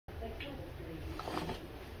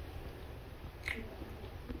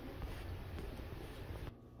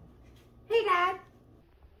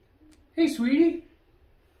Hey, sweetie.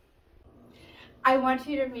 I want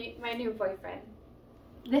you to meet my new boyfriend.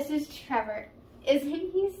 This is Trevor. Isn't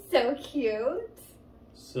he so cute?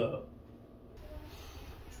 So.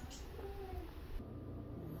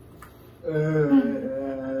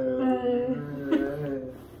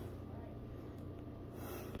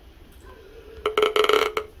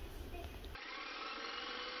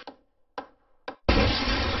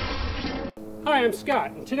 Hi, I'm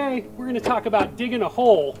Scott, and today we're going to talk about digging a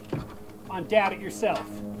hole on Dad It Yourself.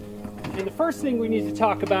 And the first thing we need to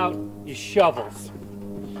talk about is shovels.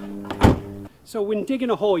 So when digging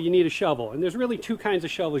a hole, you need a shovel, and there's really two kinds of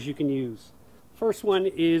shovels you can use. First one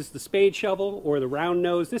is the spade shovel, or the round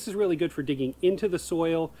nose. This is really good for digging into the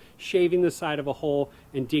soil, shaving the side of a hole,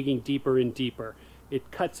 and digging deeper and deeper.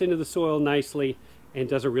 It cuts into the soil nicely and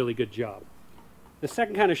does a really good job. The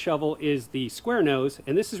second kind of shovel is the square nose,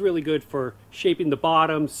 and this is really good for shaping the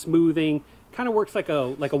bottom, smoothing, kind of works like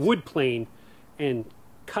a wood plane, and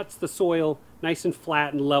cuts the soil nice and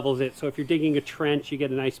flat and levels it. So if you're digging a trench, you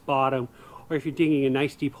get a nice bottom, or if you're digging a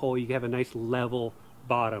nice deep hole, you have a nice level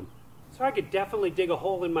bottom. So I could definitely dig a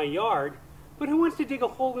hole in my yard, but who wants to dig a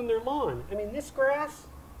hole in their lawn? I mean, this grass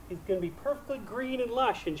is going to be perfectly green and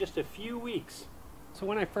lush in just a few weeks. So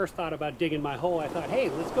when I first thought about digging my hole, I thought, hey,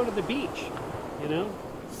 let's go to the beach. You know,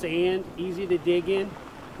 sand, easy to dig in.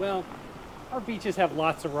 Well, our beaches have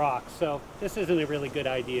lots of rocks, so this isn't a really good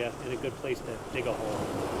idea and a good place to dig a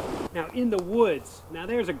hole. Now in the woods, now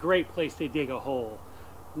there's a great place to dig a hole.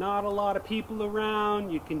 Not a lot of people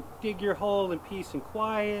around, you can dig your hole in peace and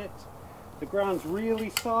quiet. The ground's really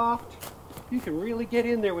soft. You can really get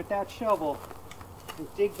in there with that shovel and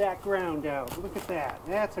dig that ground out. Look at that.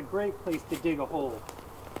 That's a great place to dig a hole.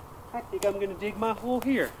 I think I'm going to dig my hole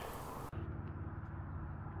here.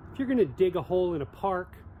 If you're going to dig a hole in a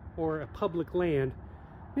park or a public land,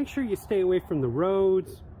 make sure you stay away from the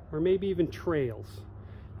roads or maybe even trails.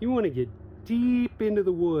 You want to get deep into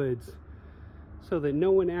the woods so that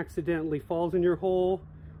no one accidentally falls in your hole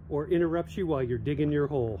or interrupts you while you're digging your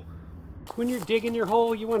hole. When you're digging your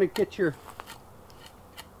hole, you want to get your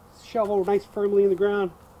shovel nice firmly in the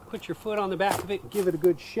ground, put your foot on the back of it, give it a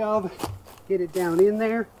good shove, get it down in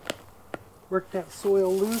there, work that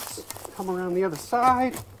soil loose, come around the other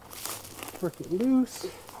side, work it loose.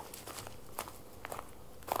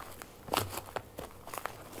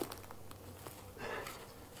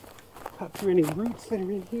 Cut through any roots that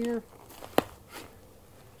are in here.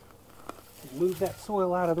 And move that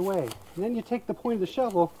soil out of the way. And then you take the point of the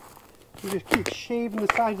shovel, you just keep shaving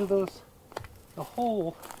the sides of the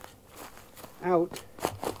hole out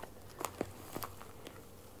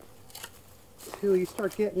till you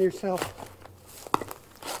start getting yourself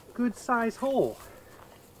a good size hole.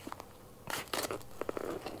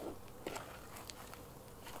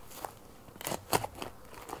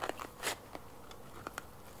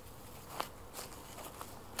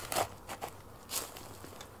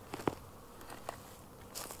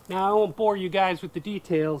 Now I won't bore you guys with the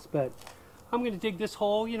details, but I'm going to dig this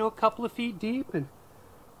hole, you know, a couple of feet deep and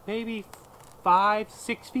maybe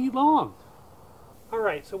 5-6 feet long.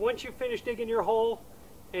 Alright, so once you finish digging your hole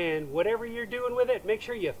and whatever you're doing with it, make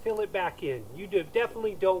sure you fill it back in. You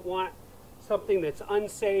definitely don't want something that's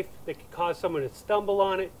unsafe that could cause someone to stumble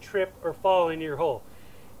on it, trip, or fall in your hole.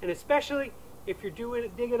 And especially if you're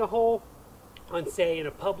digging a hole on, say, in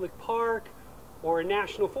a public park or a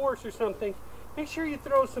national forest or something, make sure you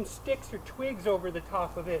throw some sticks or twigs over the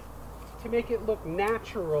top of it to make it look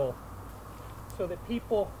natural so that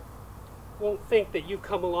people won't think that you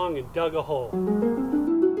come along and dug a hole.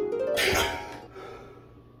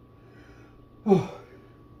 Oh,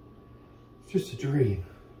 it's just a dream.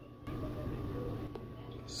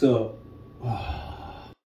 So,